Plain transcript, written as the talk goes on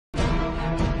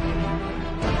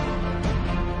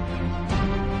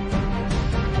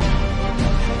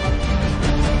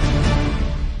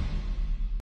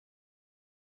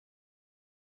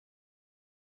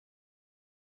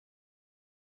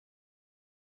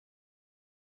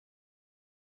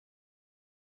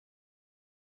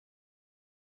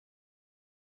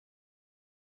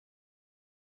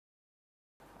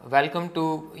Welcome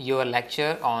to your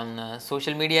lecture on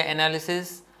social media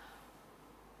analysis.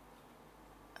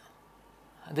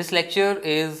 This lecture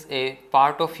is a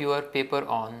part of your paper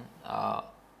on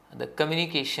the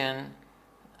communication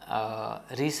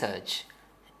research.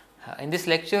 In this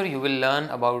lecture, you will learn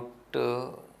about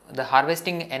the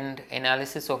harvesting and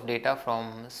analysis of data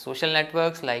from social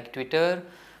networks like Twitter,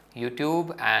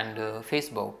 YouTube and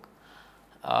Facebook.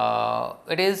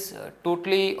 It is a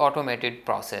totally automated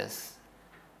process.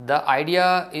 The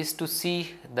idea is to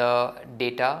see the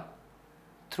data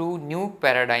through new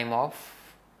paradigm of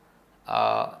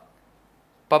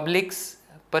public's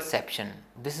perception.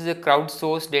 This is a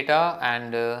crowdsourced data,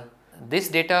 and this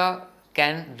data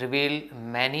can reveal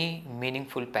many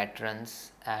meaningful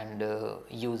patterns and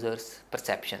users'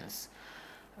 perceptions.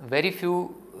 Very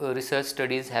few research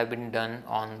studies have been done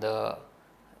on the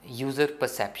user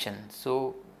perception.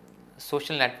 So,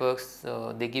 social networks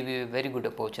they give you a very good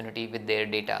opportunity with their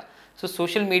data. So,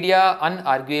 social media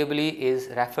unarguably is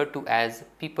referred to as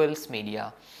people's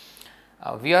media.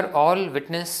 We are all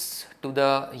witness to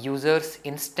the users'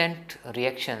 instant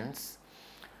reactions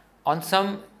on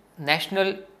some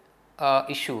national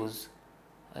issues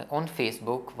on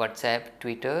Facebook, WhatsApp,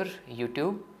 Twitter,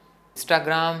 YouTube,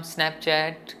 Instagram,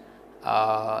 Snapchat,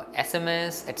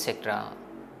 SMS, etc.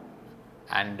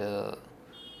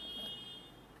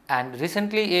 And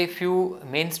recently a few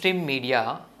mainstream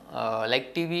media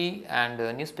like TV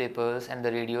and newspapers and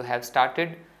the radio have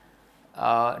started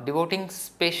devoting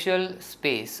special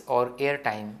space or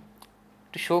airtime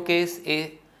to showcase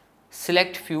a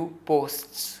select few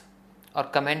posts or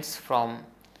comments from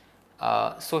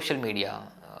social media.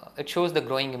 It shows the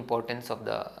growing importance of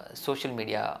the social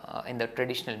media in the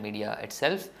traditional media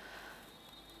itself.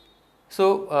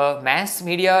 So, mass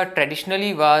media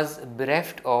traditionally was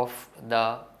bereft of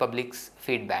the public's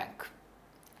feedback,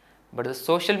 but the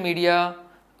social media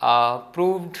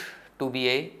proved to be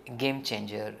a game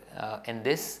changer in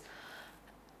this.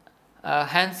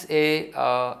 Hence,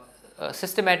 a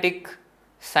systematic,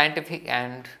 scientific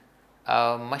and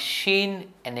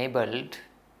machine enabled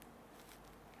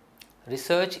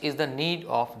research is the need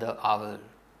of the hour.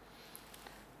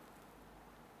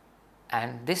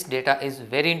 And this data is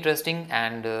very interesting,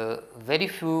 and very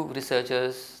few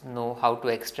researchers know how to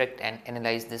extract and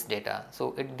analyze this data.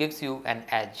 So, it gives you an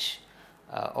edge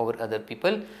over other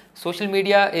people. Social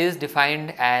media is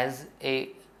defined as a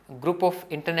group of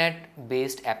internet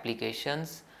based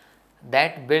applications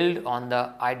that build on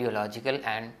the ideological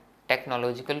and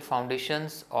technological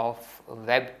foundations of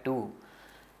Web 2,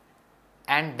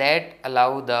 and that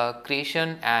allow the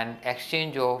creation and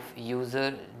exchange of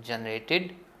user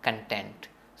generated content.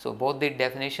 So, both the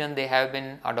definition they have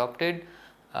been adopted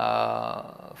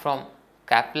from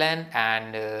Kaplan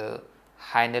and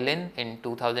Heinlein in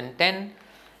 2010.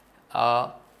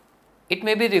 It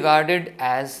may be regarded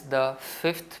as the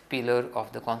fifth pillar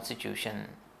of the constitution,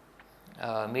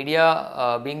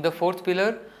 media being the fourth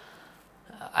pillar,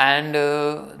 and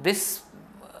this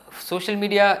social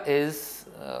media is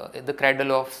the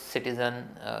cradle of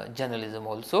citizen journalism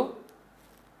also.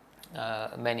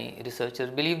 Many researchers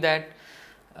believe that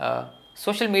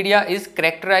social media is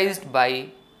characterized by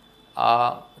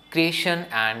creation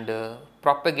and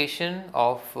propagation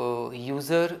of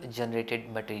user generated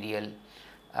material,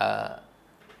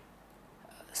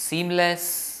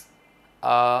 seamless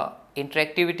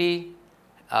interactivity,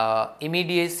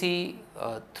 immediacy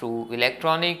through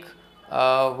electronic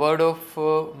word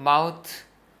of mouth,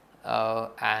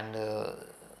 and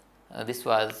this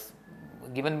was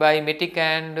given by Metic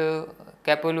and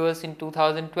Capoulos in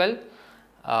 2012.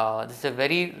 This is a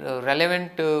very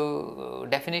relevant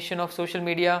definition of social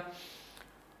media.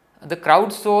 The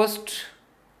crowdsourced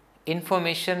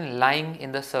information lying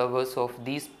in the servers of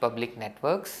these public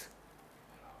networks,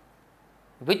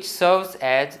 which serves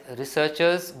as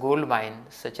researchers' gold mine,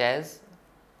 such as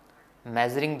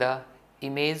measuring the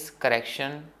image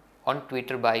correction on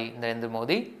Twitter by Narendra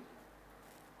Modi,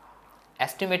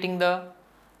 estimating the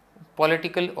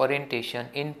political orientation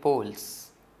in polls,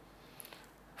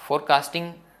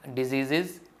 forecasting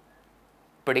diseases,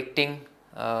 predicting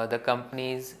the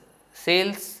company's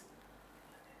sales,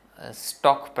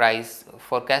 stock price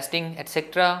forecasting,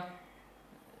 etc.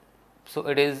 So,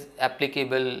 it is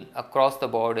applicable across the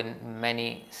board in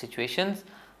many situations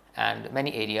and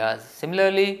many areas.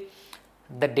 Similarly,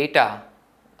 the data,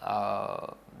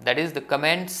 that is the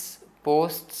comments,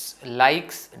 posts,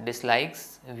 likes,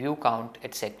 dislikes, view count,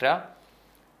 etc.,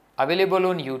 available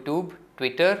on YouTube,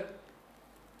 Twitter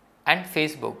and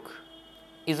Facebook,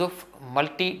 is of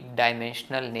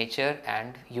multi-dimensional nature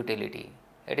and utility.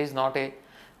 It is not a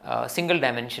single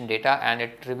dimension data, and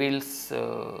it reveals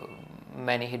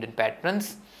many hidden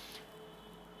patterns.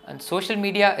 And social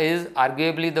media is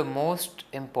arguably the most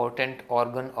important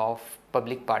organ of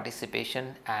public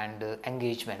participation and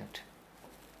engagement,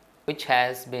 which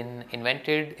has been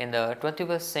invented in the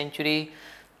 21st century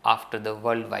after the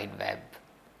World Wide Web.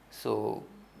 So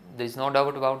there is no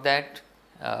doubt about that.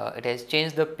 It has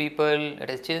changed the people, it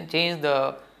has changed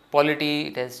the polity,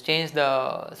 it has changed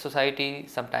the society,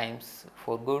 sometimes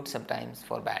for good, sometimes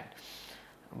for bad.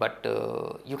 But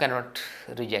you cannot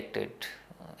reject it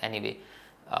anyway.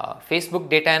 Facebook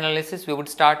data analysis we would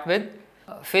start with.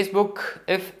 Facebook,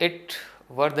 if it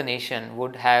were the nation,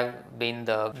 would have been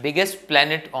the biggest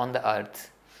planet on the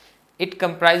earth. It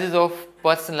comprises of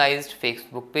personalized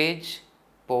Facebook page,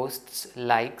 posts,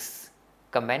 likes,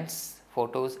 comments,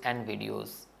 photos and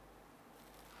videos.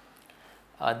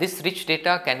 This rich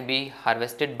data can be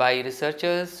harvested by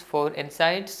researchers for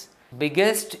insights.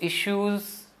 Biggest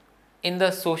issues in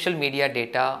the social media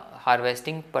data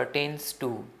harvesting pertains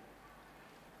to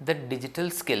the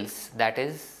digital skills, that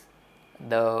is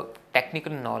the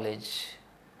technical knowledge,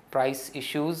 price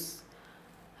issues,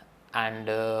 and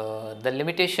the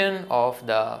limitation of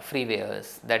the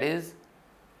freewares, that is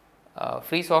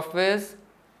free softwares,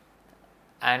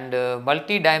 and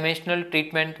multi-dimensional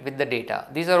treatment with the data.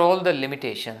 These are all the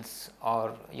limitations,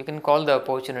 or you can call the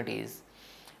opportunities.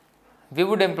 We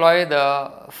would employ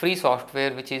the free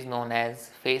software which is known as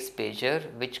Face Pager,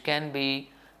 which can be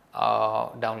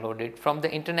downloaded from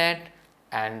the internet,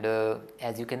 and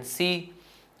as you can see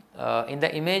in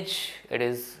the image, it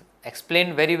is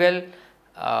explained very well.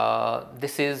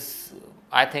 This is,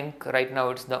 I think right now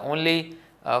it's the only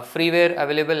freeware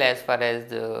available as far as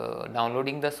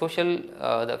downloading the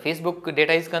the Facebook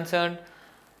data is concerned.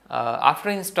 After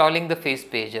installing the Face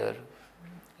Pager,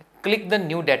 click the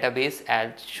new database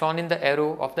as shown in the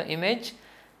arrow of the image,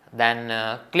 then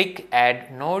click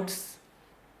add nodes.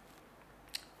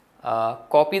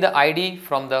 Copy the ID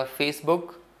from the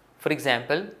Facebook, for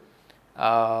example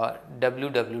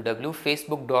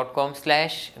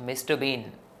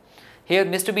www.facebook.com/MrBean. Here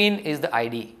Mr. Bean is the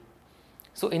ID.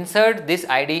 So insert this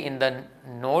ID in the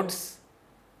nodes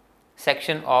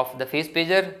section of the Face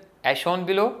Pager as shown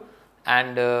below,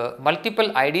 and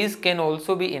multiple IDs can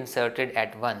also be inserted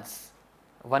at once,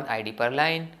 one ID per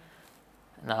line.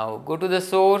 Now go to the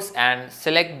source and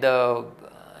select the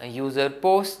user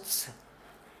posts.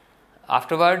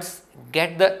 Afterwards,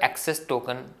 get the access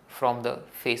token from the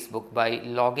Facebook by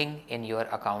logging in your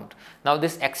account. Now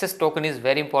this access token is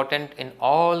very important in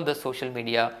all the social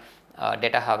media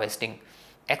data harvesting.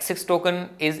 Access token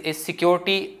is a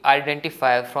security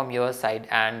identifier from your side,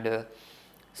 and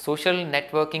social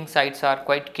networking sites are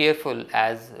quite careful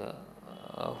as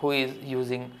who is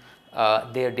using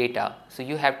their data. So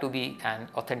you have to be an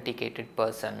authenticated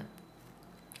person,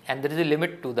 and there is a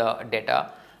limit to the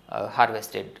data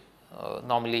harvested.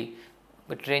 Normally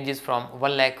it ranges from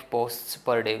 1 lakh posts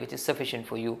per day, which is sufficient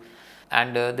for you,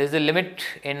 and there is a limit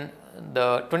in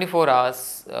the 24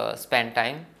 hours span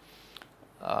time,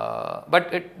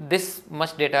 but this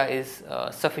much data is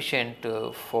sufficient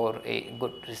for a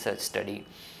good research study.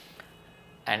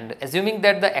 And assuming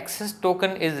that the access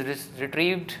token is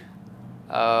retrieved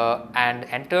and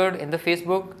entered in the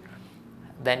Facebook,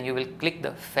 then you will click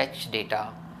the fetch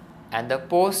data and the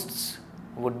posts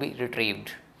would be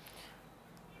retrieved.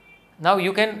 Now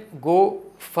you can go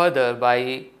further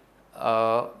by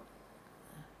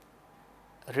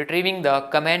retrieving the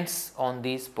comments on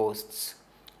these posts.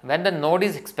 When the node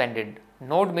is expanded,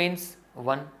 node means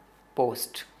one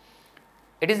post.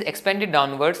 It is expanded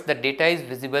downwards, the data is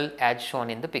visible as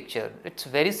shown in the picture. It's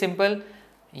very simple.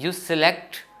 You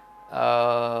select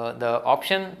the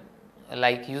option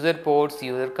like user posts,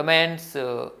 user comments,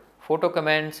 photo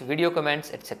comments, video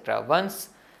comments, etc. Once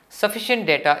sufficient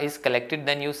data is collected,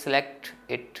 then you select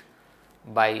it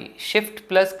by shift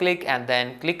plus click and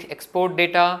then click export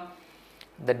data.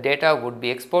 The data would be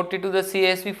exported to the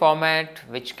CSV format,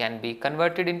 which can be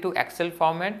converted into Excel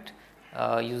format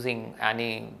using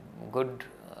any good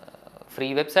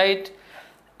free website,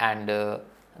 and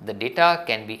the data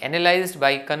can be analyzed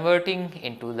by converting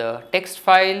into the text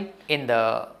file in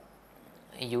the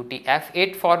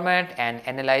UTF-8 format and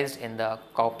analyzed in the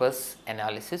corpus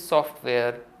analysis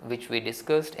software, which we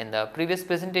discussed in the previous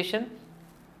presentation.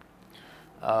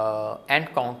 And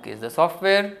Conc is the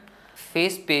software.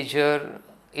 Face Pager,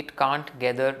 it can't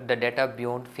gather the data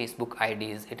beyond Facebook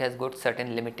IDs. It has got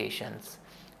certain limitations.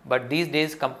 But these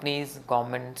days companies,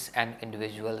 governments and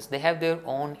individuals, they have their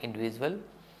own individual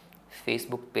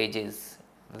Facebook pages,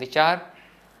 which are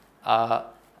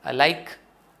like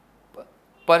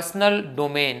personal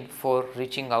domain for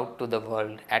reaching out to the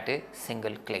world at a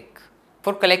single click.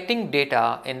 For collecting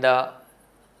data in the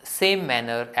same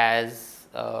manner as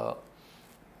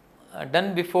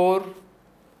done before,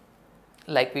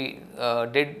 like we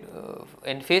did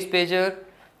in FacePager,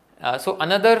 so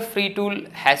another free tool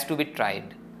has to be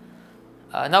tried.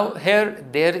 Now here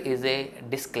there is a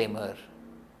disclaimer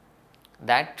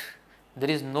that there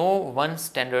is no one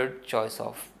standard choice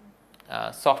of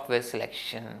software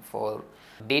selection for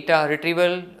data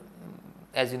retrieval.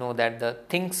 As you know that the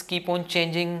things keep on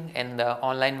changing in the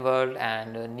online world,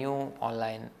 and new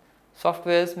online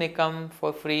softwares may come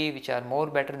for free which are more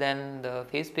better than the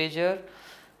FacePager.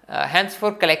 Hence,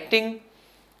 for collecting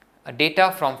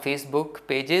data from Facebook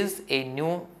pages, a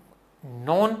new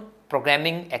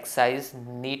non-programming exercise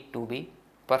need to be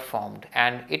performed,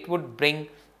 and it would bring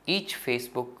each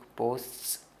Facebook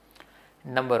post's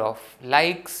number of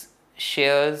likes,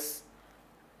 shares,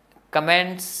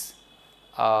 comments,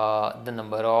 the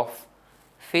number of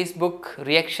Facebook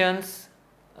reactions.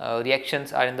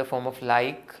 Reactions are in the form of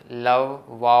like, love,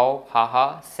 wow,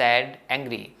 haha, sad,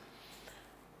 angry,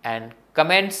 and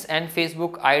comments and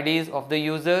Facebook IDs of the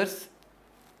users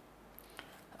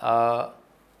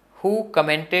who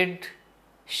commented,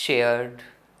 shared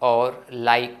or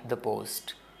liked the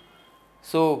post.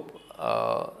 So,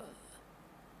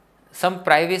 some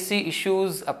privacy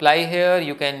issues apply here.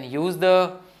 You can use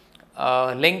the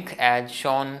link as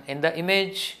shown in the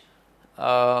image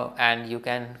and you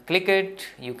can click it.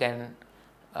 You can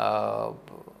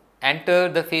enter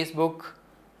the Facebook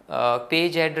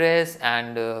page address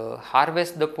and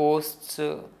harvest the posts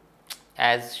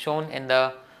as shown in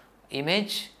the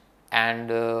image, and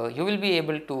you will be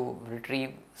able to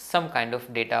retrieve some kind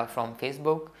of data from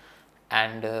Facebook.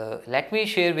 And let me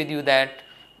share with you that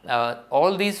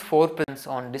all these 4 principles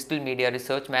on digital media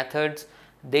research methods,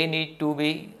 they need to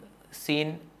be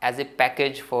seen as a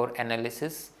package for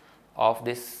analysis of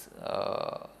this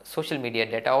social media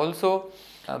data also,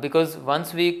 because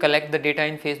once we collect the data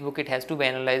in Facebook, it has to be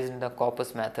analyzed in the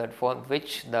corpus method, for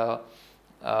which the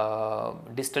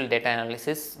digital data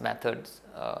analysis methods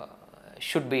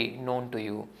should be known to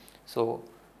you. So,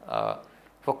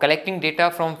 for collecting data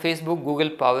from Facebook,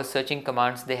 Google Power searching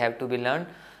commands, they have to be learned,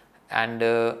 and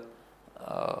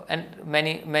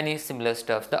many similar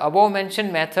stuff. The above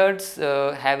mentioned methods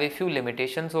have a few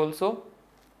limitations also.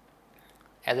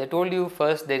 As I told you,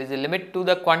 first there is a limit to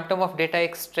the quantum of data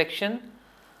extraction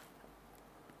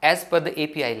as per the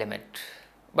API limit,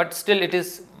 but still it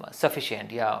is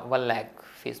sufficient. Yeah, 1 lakh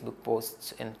Facebook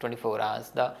posts in 24 hours.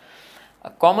 The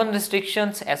common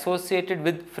restrictions associated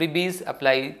with freebies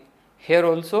apply here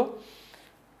also.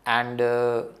 And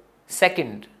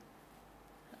second,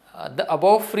 the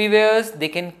above freewares, they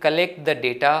can collect the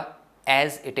data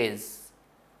as it is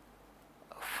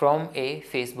from a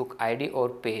Facebook ID or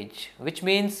page, which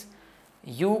means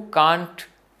you can't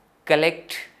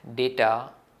collect data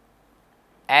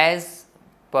as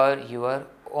per your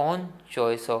own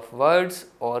choice of words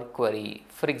or query.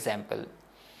 For example,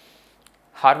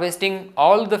 harvesting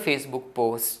all the Facebook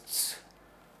posts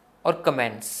or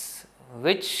comments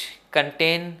which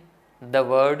contain the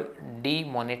word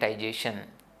demonetization,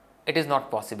 it is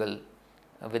not possible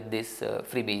with this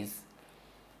freebies.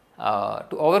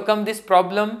 To overcome this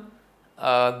problem,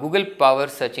 Google Power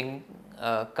searching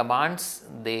commands,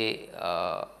 they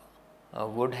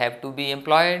would have to be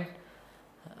employed.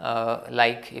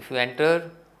 Like if you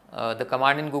enter the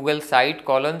command in Google site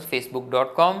colons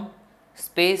facebook.com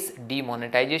space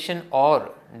demonetization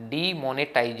or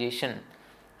demonetization,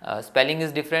 spelling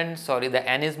is different, sorry, the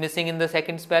N is missing in the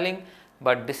second spelling,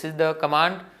 but this is the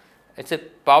command. It is a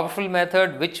powerful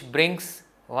method which brings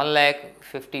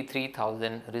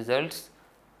 1,53,000 results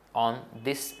on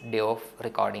this day of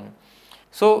recording.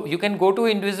 So, you can go to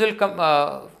individual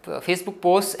Facebook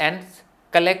posts and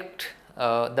collect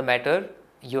the matter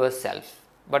yourself,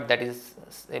 but that is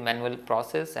a manual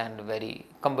process and very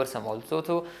cumbersome also.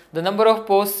 So, the number of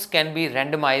posts can be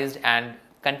randomized and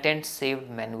content saved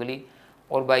manually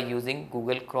or by using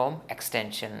Google Chrome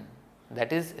extension,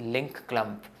 that is link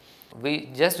clump. We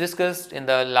just discussed in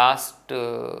the last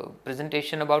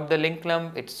presentation about the link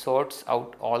clump. It sorts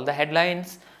out all the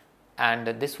headlines and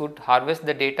this would harvest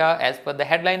the data as per the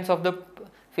headlines of the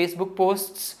Facebook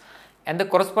posts and the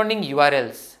corresponding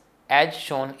URLs as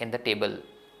shown in the table.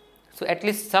 So, at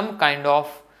least some kind of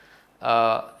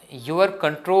your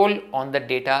control on the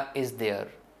data is there.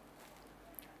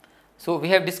 So, we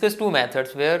have discussed 2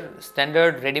 methods where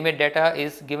standard ready-made data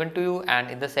is given to you, and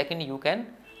in the second you can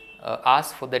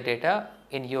ask for the data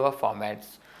in your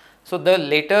formats. So, the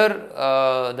later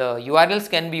the URLs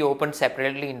can be opened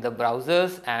separately in the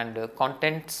browsers, and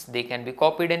contents, they can be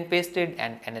copied and pasted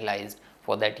and analyzed.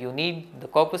 For that you need the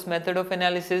corpus method of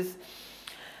analysis.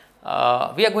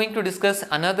 We are going to discuss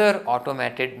another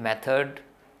automated method,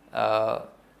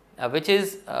 which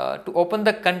is to open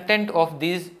the content of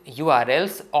these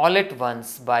URLs all at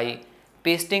once by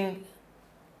pasting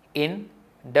in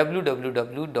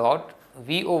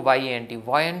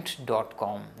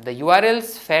www.voyant.com. The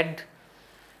URLs fed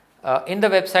in the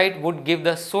website would give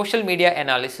the social media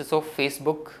analysis of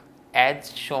Facebook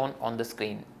as shown on the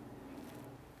screen.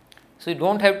 So, you do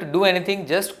not have to do anything,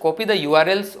 just copy the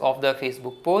URLs of the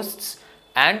Facebook posts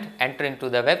and enter into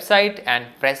the website and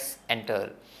press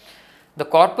enter. The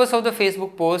corpus of the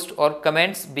Facebook post or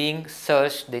comments being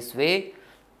searched this way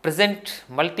present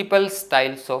multiple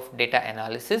styles of data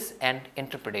analysis and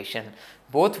interpretation,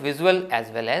 both visual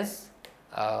as well as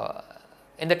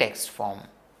in the text form.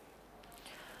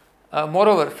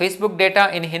 Moreover, Facebook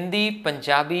data in Hindi,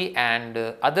 Punjabi and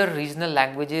other regional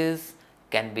languages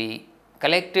can be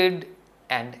collected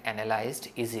and analyzed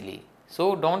easily.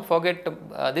 So, do not forget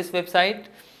this website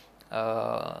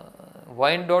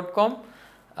voyant.com.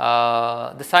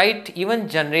 The site even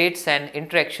generates an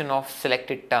interaction of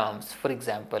selected terms, for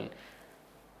example,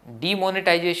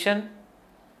 demonetization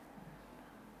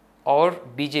or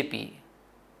BJP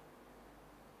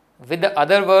with the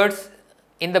other words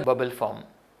in the bubble form.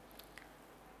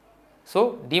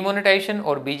 So, demonetization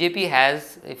or BJP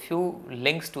has a few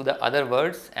links to the other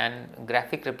words, and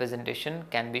graphic representation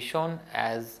can be shown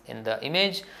as in the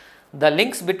image. The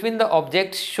links between the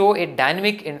objects show a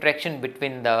dynamic interaction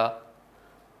between the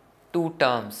two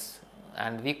terms,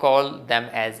 and we call them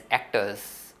as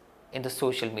actors in the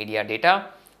social media data.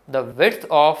 The width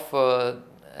of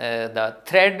the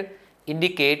thread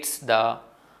indicates the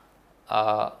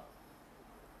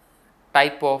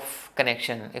type of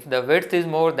connection. If the width is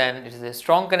more, then it is a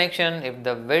strong connection. If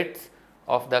the width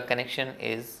of the connection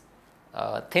is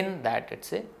thin, that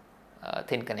it is a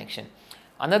thin connection.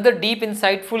 Another deep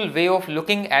insightful way of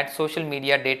looking at social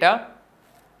media data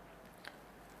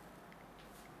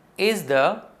is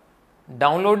the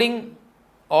downloading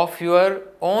of your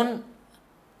own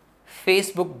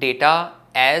Facebook data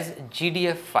as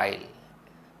GDF file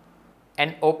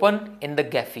and open in the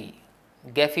Gephi.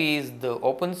 Gephi is the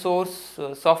open source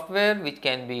software which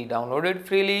can be downloaded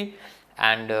freely,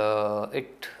 and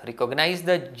it recognizes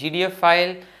the GDF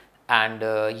file, and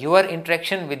your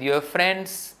interaction with your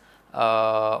friends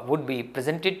would be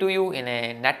presented to you in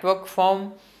a network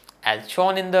form as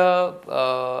shown in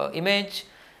the image.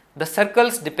 The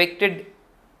circles depicted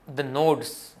the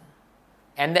nodes,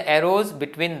 and the arrows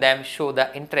between them show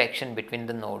the interaction between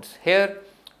the nodes. Here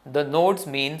the nodes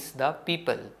means the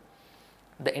people.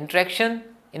 The interaction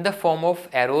in the form of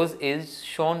arrows is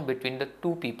shown between the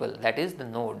two people, that is the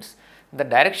nodes. The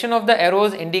direction of the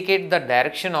arrows indicate the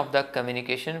direction of the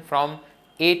communication from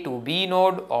A to B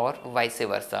node or vice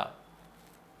versa.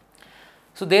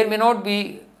 So, there may not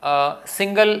be a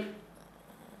single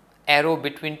arrow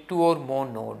between two or more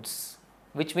nodes,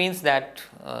 which means that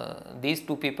these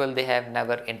two people, they have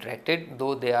never interacted,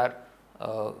 though they are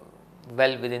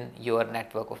well within your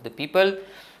network of the people,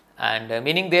 and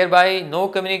meaning thereby no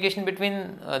communication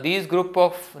between these group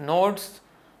of nodes,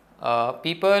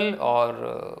 people,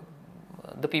 or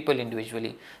the people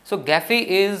individually. So, Gephi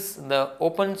is the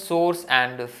open source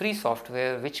and free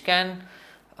software which can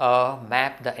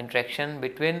map the interaction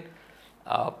between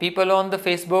people on the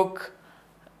Facebook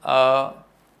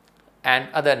and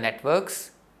other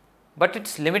networks, but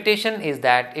its limitation is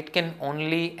that it can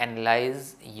only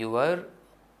analyze your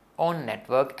own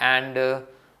network, and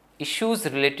issues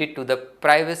related to the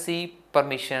privacy,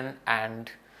 permission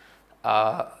and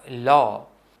law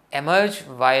emerge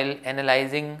while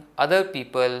analyzing other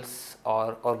people's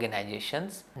or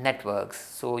organizations networks.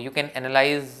 So, you can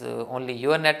analyze only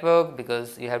your network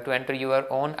because you have to enter your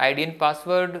own ID and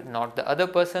password, not the other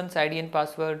person's ID and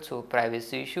password. So,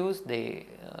 privacy issues, they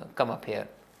come up here.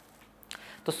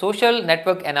 So, social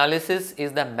network analysis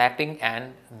is the mapping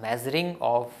and measuring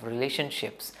of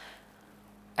relationships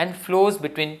and flows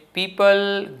between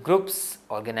people, groups,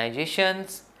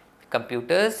 organizations,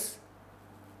 computers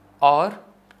or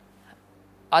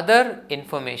other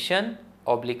information /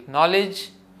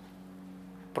 knowledge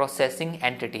processing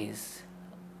entities.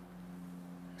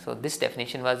 So, this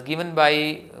definition was given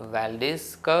by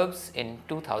Valdez Curves in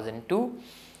 2002.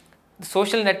 The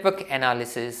social network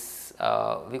analysis,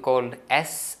 we called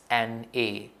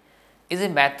SNA, is a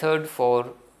method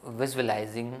for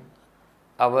visualizing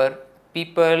our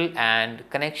people and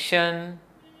connection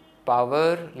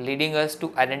power, leading us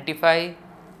to identify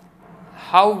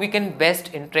how we can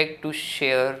best interact to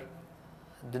share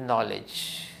the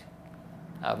knowledge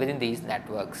within these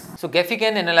networks. So Gephi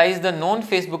can analyze the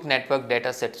non-Facebook network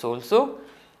data sets also.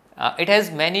 It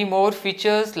has many more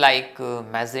features like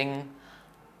measuring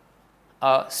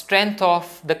strength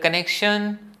of the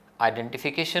connection,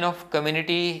 identification of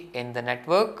community in the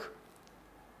network,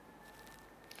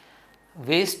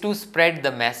 ways to spread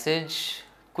the message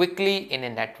quickly in a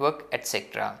network,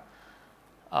 etc.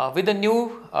 With the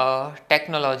new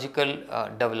technological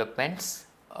developments,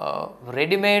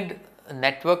 ready-made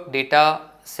network data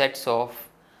sets of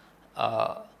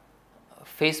uh,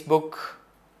 Facebook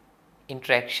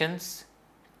interactions,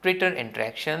 Twitter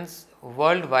interactions,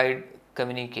 worldwide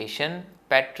communication,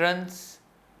 patterns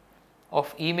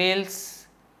of emails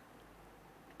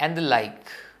and the like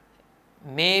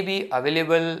may be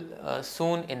available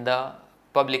soon in the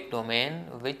public domain,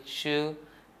 which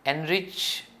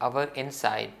enrich our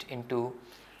insight into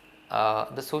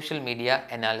the social media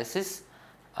analysis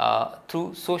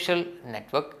through social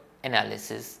network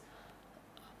analysis.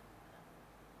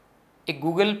 A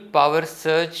Google power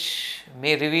search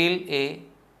may reveal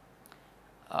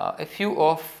a few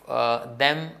of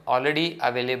them already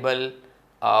available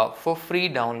for free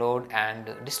download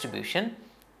and distribution.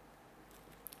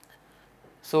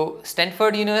 So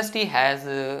Stanford University has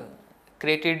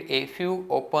created a few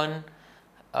open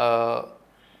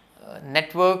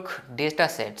network data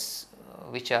sets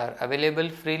which are available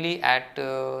freely at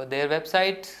their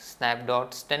website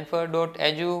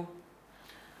snap.stanford.edu.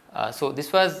 So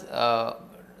this was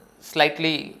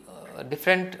slightly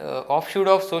different offshoot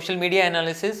of social media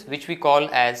analysis, which we call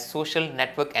as social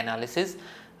network analysis.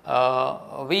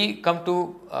 We come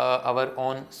to our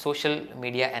own social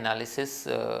media analysis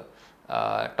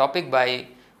topic by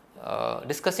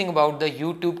discussing about the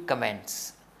YouTube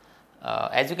comments.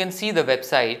 As you can see, the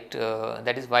website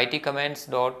that is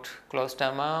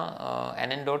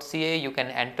ytcomments.clostama.nn.ca, you can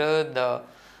enter the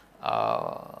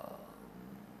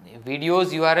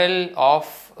videos URL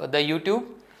of the YouTube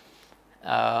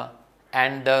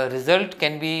and the result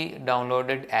can be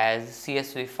downloaded as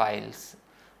CSV files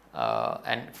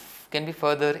and can be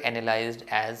further analyzed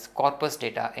as corpus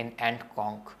data in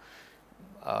AntConc.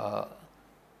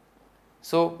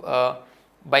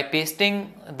 By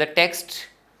pasting the text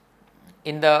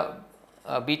in the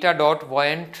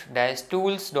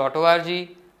beta.voyant-tools.org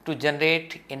to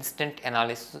generate instant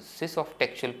analysis of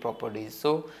textual properties.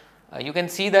 So you can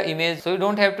see the image, so you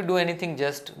don't have to do anything,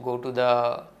 just go to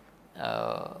the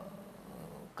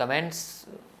comments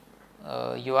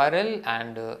URL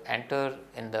and enter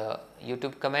in the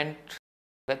YouTube comment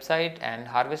website and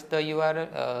harvest the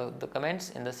URL, the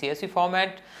comments in the CSV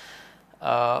format.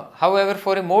 However,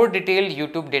 for a more detailed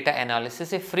YouTube data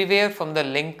analysis, a freeware from the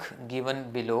link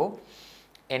given below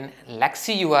in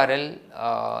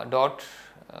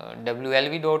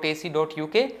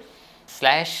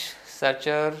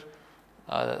lexi-url.wlv.ac.uk/searcher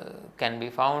can be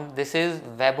found. This is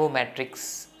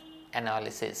Webometrics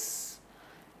analysis.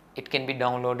 It can be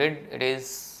downloaded. It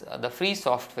is the free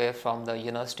software from the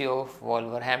University of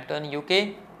Wolverhampton,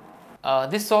 UK.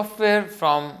 This software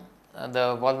from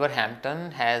the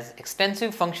Wolverhampton has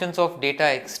extensive functions of data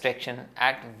extraction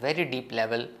at very deep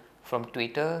level from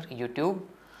Twitter, YouTube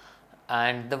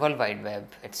and the World Wide Web,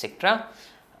 etc.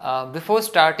 Before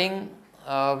starting,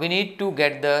 we need to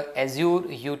get the Azure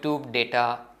YouTube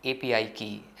data API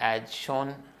key as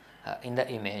shown in the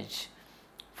image.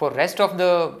 For rest of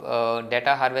the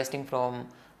data harvesting from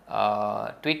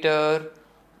Twitter,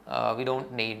 we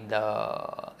don't need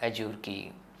the Azure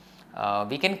key.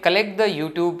 We can collect the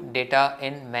YouTube data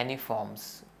in many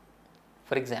forms.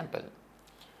 For example,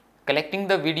 collecting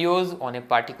the videos on a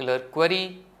particular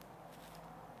query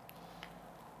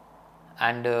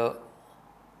and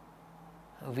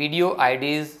video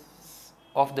IDs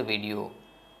of the video.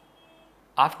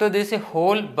 After this, a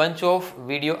whole bunch of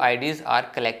video IDs are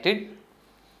collected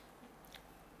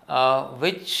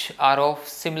which are of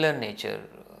similar nature.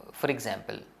 For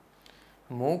example,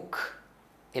 MOOC,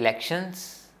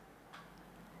 elections,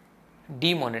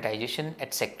 demonetization,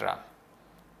 etc.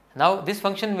 Now this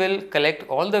function will collect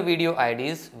all the video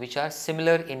IDs which are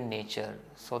similar in nature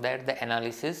so that the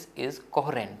analysis is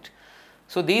coherent.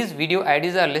 So these video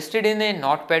IDs are listed in a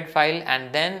notepad file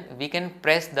and then we can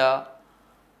press the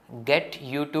get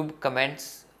YouTube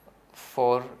comments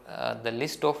for the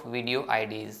list of video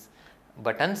IDs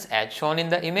buttons as shown in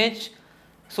the image.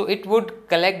 So it would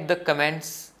collect the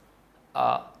comments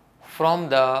from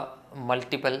the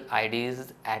multiple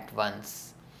IDs at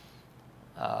once.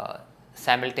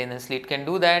 Simultaneously it can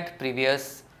do that.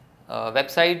 Previous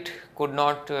website could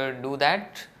not do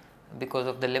that because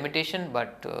of the limitation,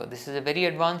 but this is a very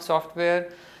advanced software.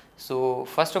 So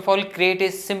first of all, create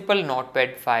a simple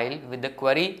notepad file with the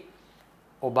query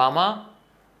Obama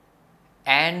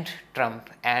and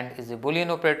Trump, and is a boolean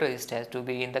operator, it has to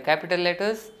be in the capital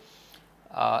letters.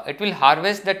 It will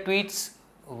harvest the tweets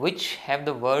which have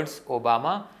the words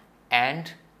Obama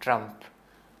and Trump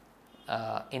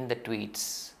in the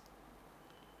tweets,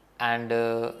 and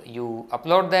you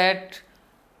upload that.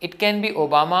 It can be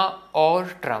Obama or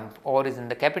Trump, or is in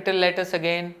the capital letters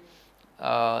again.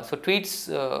 So tweets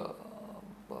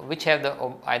which have the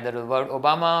either the word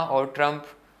Obama or Trump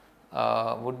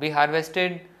would be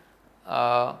harvested.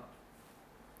 Now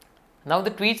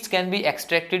the tweets can be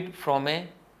extracted from a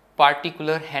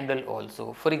particular handle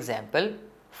also. For example,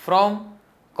 from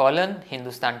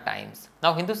Hindustan Times.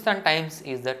 Now Hindustan Times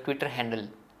is the Twitter handle,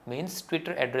 means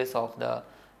Twitter address of the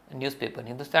newspaper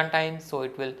Hindustan Times. So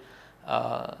it will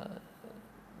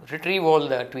retrieve all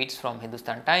the tweets from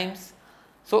Hindustan Times.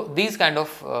 So these kind of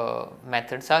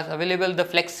methods are available. The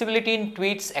flexibility in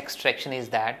tweets extraction is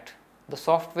that the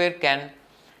software can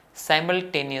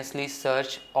simultaneously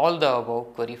search all the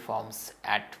above query forms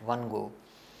at one go.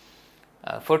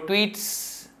 For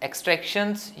tweets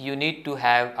extractions, you need to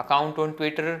have account on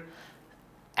Twitter,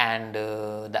 and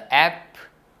the app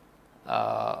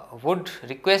would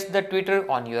request the Twitter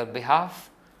on your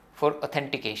behalf for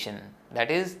authentication.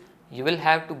 That is, you will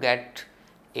have to get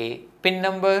a PIN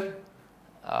number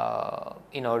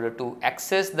in order to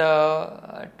access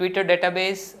the Twitter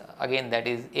database. Again, that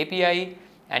is API,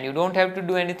 and you don't have to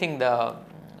do anything. The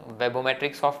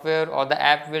Web-o-metric software or the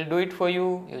app will do it for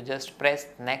you. You just press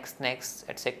next, next,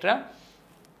 etc.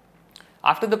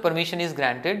 After the permission is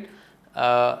granted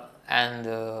and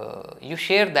you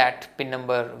share that PIN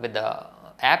number with the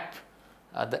app,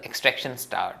 the extraction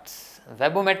starts.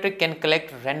 Web-o-metric can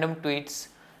collect random tweets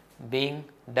being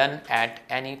done at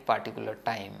any particular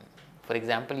time. For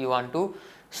example, you want to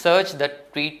search the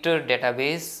Twitter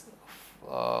database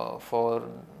for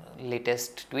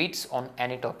latest tweets on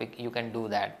any topic, you can do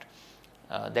that.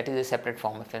 That is a separate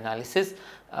form of analysis.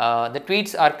 The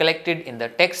tweets are collected in the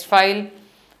text file,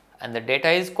 and the data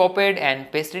is copied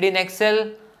and pasted in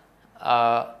Excel,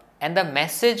 and the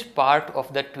message part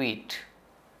of the tweet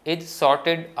is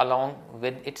sorted along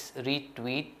with its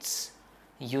retweets,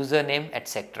 username,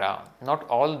 etc. Not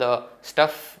all the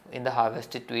stuff in the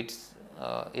harvested tweets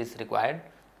is required,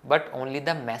 but only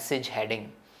the message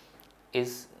heading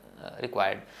is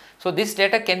required. So this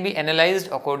data can be analyzed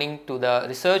according to the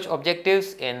research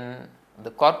objectives in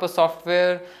the corpus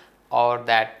software, or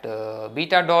that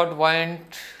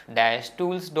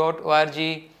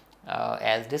beta.voyant-tools.org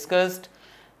as discussed.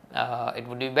 It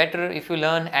would be better if you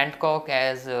learn AntCock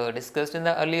as discussed in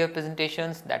the earlier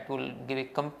presentations. That will give a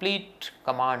complete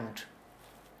command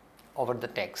over the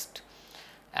text.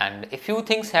 And a few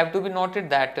things have to be noted,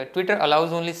 that Twitter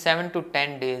allows only 7 to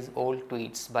 10 days old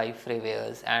tweets by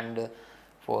freewares, and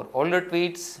for older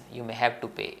tweets you may have to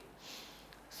pay.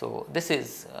 So this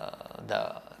is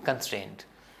the constraint.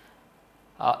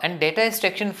 And data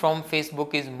extraction from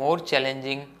Facebook is more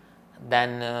challenging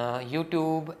than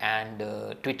YouTube and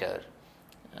Twitter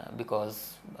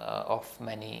because of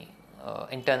many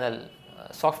internal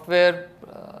software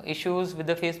issues with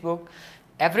the Facebook.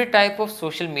 Every type of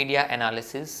social media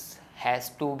analysis has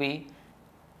to be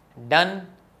done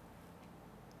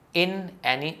in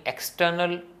any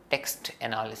external text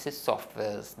analysis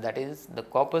softwares, that is the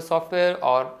corpus software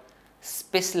or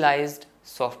specialized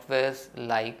softwares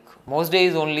like Mosday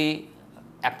is only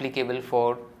applicable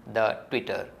for the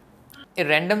Twitter. A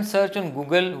random search on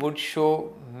Google would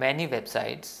show many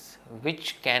websites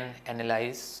which can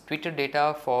analyze Twitter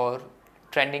data for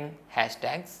trending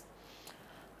hashtags,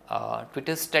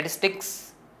 Twitter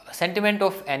statistics, sentiment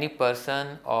of any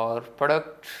person or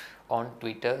product on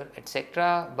Twitter,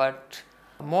 etc. But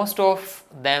most of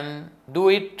them do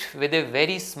it with a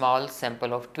very small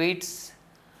sample of tweets,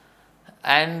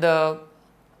 and the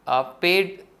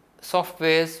paid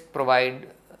softwares provide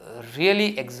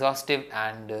really exhaustive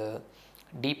and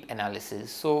deep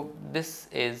analysis. So this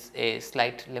is a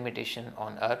slight limitation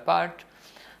on our part.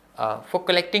 For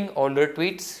collecting older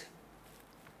tweets,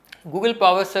 Google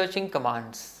power searching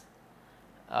commands,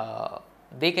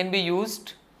 they can be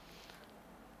used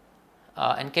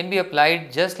and can be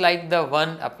applied just like the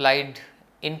one applied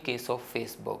in case of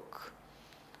Facebook,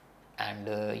 and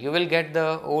you will get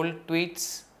the old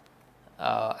tweets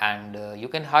and you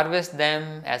can harvest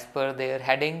them as per their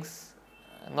headings.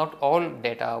 Not all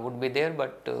data would be there,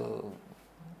 but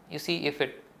you see if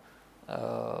it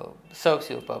serves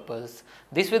your purpose.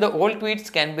 This way the old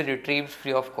tweets can be retrieved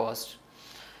free of cost,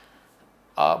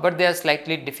 but they are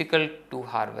slightly difficult to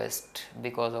harvest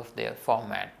because of their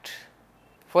format.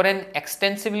 For an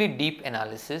extensively deep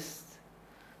analysis,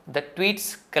 the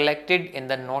tweets collected in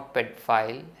the notepad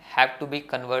file have to be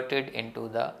converted into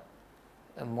the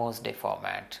Mosday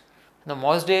format. Now,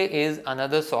 Mosday is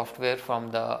another software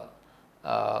from the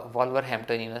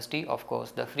Wolverhampton University, of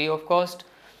course, the free of cost.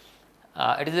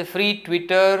 It is a free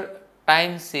Twitter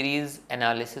time series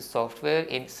analysis software.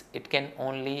 It can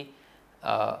only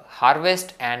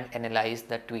harvest and analyze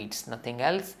the tweets, nothing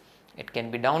else. It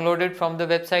can be downloaded from the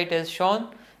website as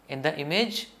shown in the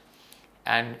image,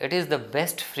 and it is the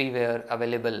best freeware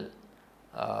available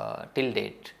till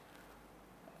date.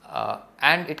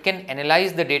 And it can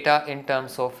analyze the data in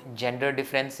terms of gender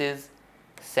differences,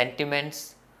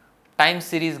 sentiments, time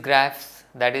series graphs,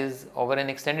 that is over an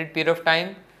extended period of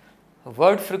time,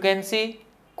 word frequency,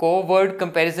 co-word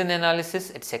comparison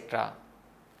analysis, etc.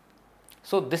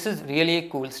 So, this is really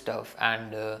cool stuff,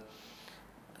 and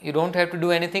you do not have to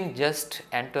do anything, just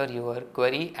enter your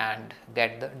query and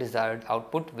get the desired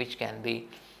output, which can be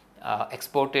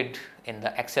exported in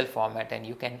the Excel format, and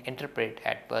you can interpret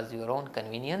as your own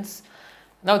convenience.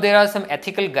 Now, there are some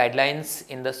ethical guidelines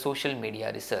in the social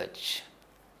media research.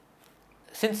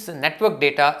 Since network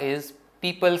data is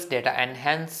people's data, and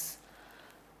hence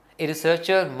a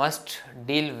researcher must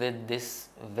deal with this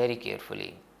very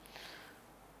carefully.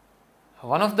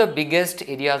 One of the biggest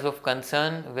areas of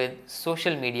concern with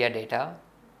social media data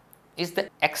is the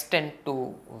extent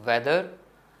to whether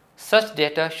such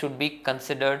data should be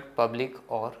considered public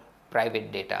or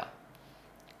private data.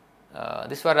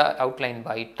 This was outlined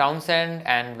by Townsend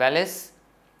and Wallace.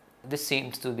 This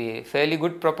seems to be a fairly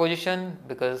good proposition,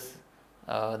 because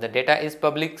the data is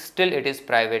public, still it is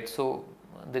private, so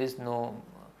there is no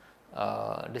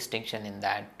distinction in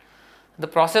that. The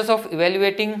process of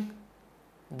evaluating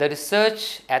the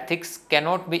research ethics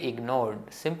cannot be ignored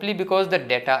simply because the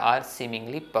data are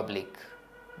seemingly public.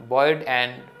 Boyd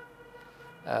and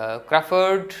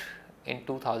Crawford in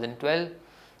 2012,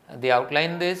 they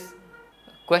outlined this.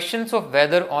 Questions of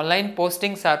whether online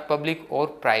postings are public or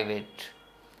private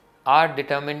are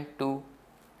determined to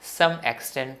some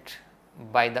extent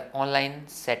by the online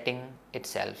setting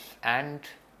itself, and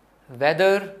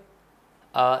whether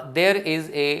there is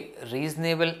a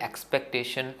reasonable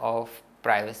expectation of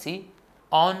privacy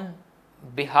on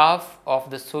behalf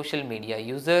of the social media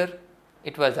user.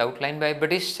 It was outlined by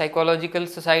British Psychological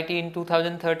Society in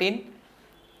 2013.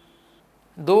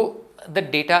 Though the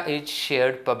data is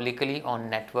shared publicly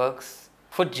on networks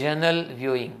for general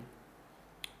viewing,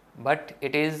 but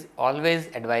it is always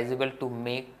advisable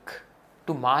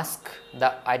to mask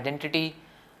the identity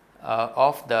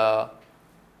of the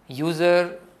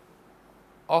user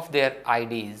of their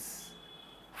IDs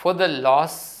for the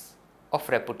loss of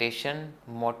reputation,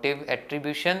 motive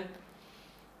attribution,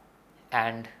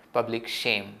 and public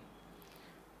shame.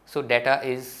 So, data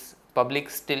is public,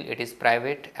 still it is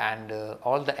private, and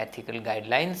all the ethical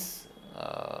guidelines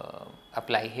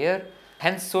apply here.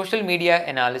 Hence, social media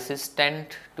analysis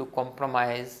tend to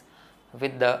compromise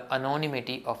with the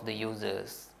anonymity of the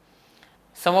users.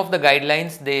 Some of the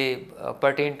guidelines, they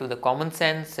pertain to the common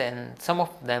sense, and some of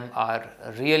them are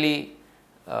really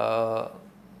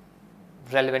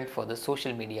relevant for the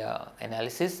social media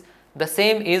analysis. The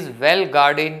same is well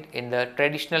guarded in the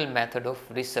traditional method of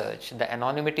research. The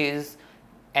anonymity is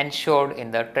ensured in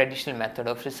the traditional method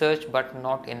of research, but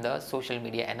not in the social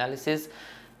media analysis.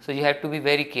 So, you have to be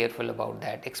very careful about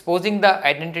that. Exposing the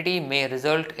identity may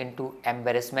result into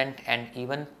embarrassment and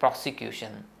even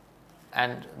prosecution,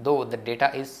 and though the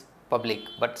data is public,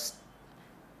 but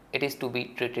it is to be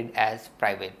treated as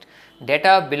private.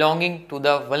 Data belonging to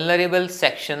the vulnerable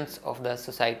sections of the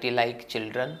society like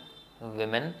children,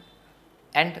 women,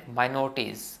 and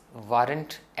minorities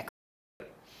warrant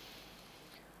acceptance.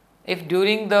 If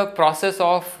during the process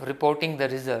of reporting the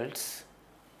results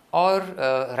or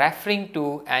referring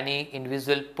to any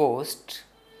individual post,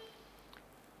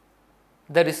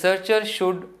 the researcher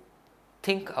should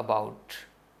think about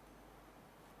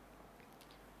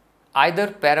either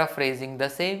paraphrasing the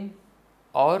same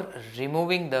or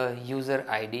removing the user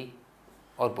ID,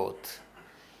 or both.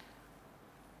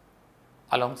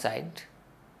 Alongside,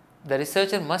 the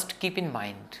researcher must keep in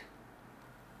mind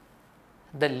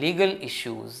the legal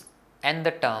issues and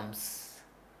the terms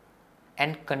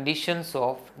and conditions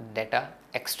of data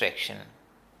extraction.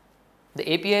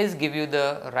 The APIs give you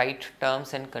the right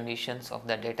terms and conditions of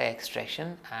the data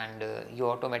extraction, and you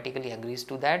automatically agrees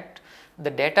to that. The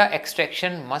data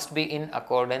extraction must be in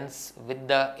accordance with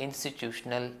the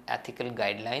institutional ethical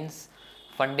guidelines,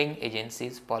 funding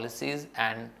agencies policies,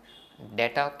 and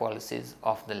data policies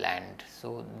of the land.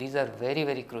 So, these are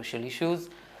very crucial issues,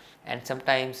 and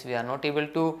sometimes we are not able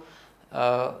to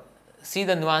see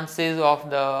the nuances of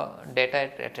the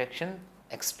data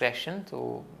expression,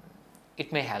 so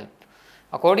it may help.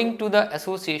 According to the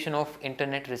Association of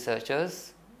Internet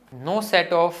Researchers, no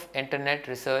set of internet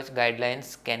research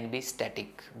guidelines can be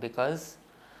static, because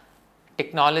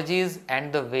technologies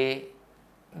and the way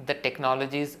the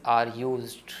technologies are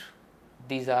used,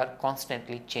 these are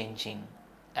constantly changing.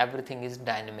 Everything is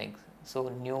dynamic, so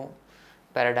new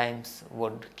paradigms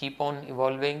would keep on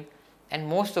evolving, and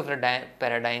most of the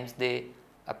paradigms, they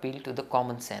appeal to the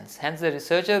common sense. Hence, the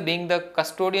researcher, being the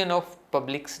custodian of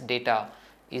public's data,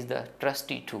 is the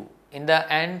trustee too. In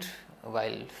the end,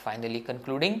 while finally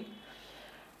concluding,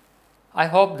 I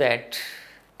hope that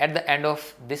at the end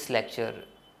of this lecture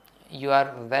you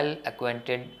are well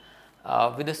acquainted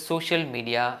with the social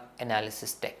media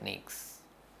analysis techniques.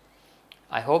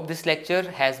 I hope this lecture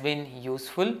has been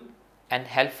useful and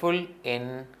helpful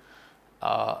in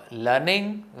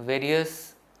learning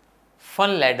various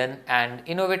fun-laden and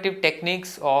innovative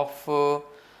techniques of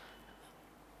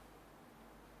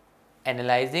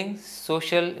analyzing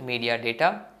social media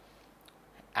data.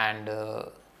 And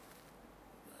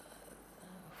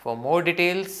for more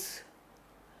details,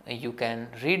 you can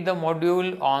read the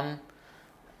module on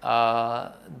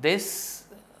this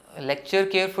lecture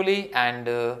carefully and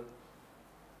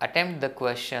attempt the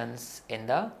questions in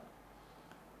the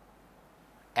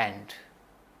end,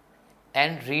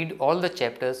 and read all the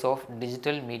chapters of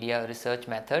digital media research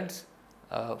methods,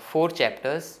 4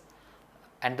 chapters,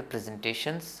 and the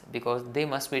presentations, because they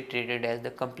must be treated as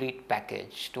the complete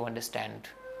package to understand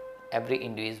every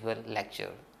individual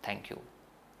lecture. Thank you.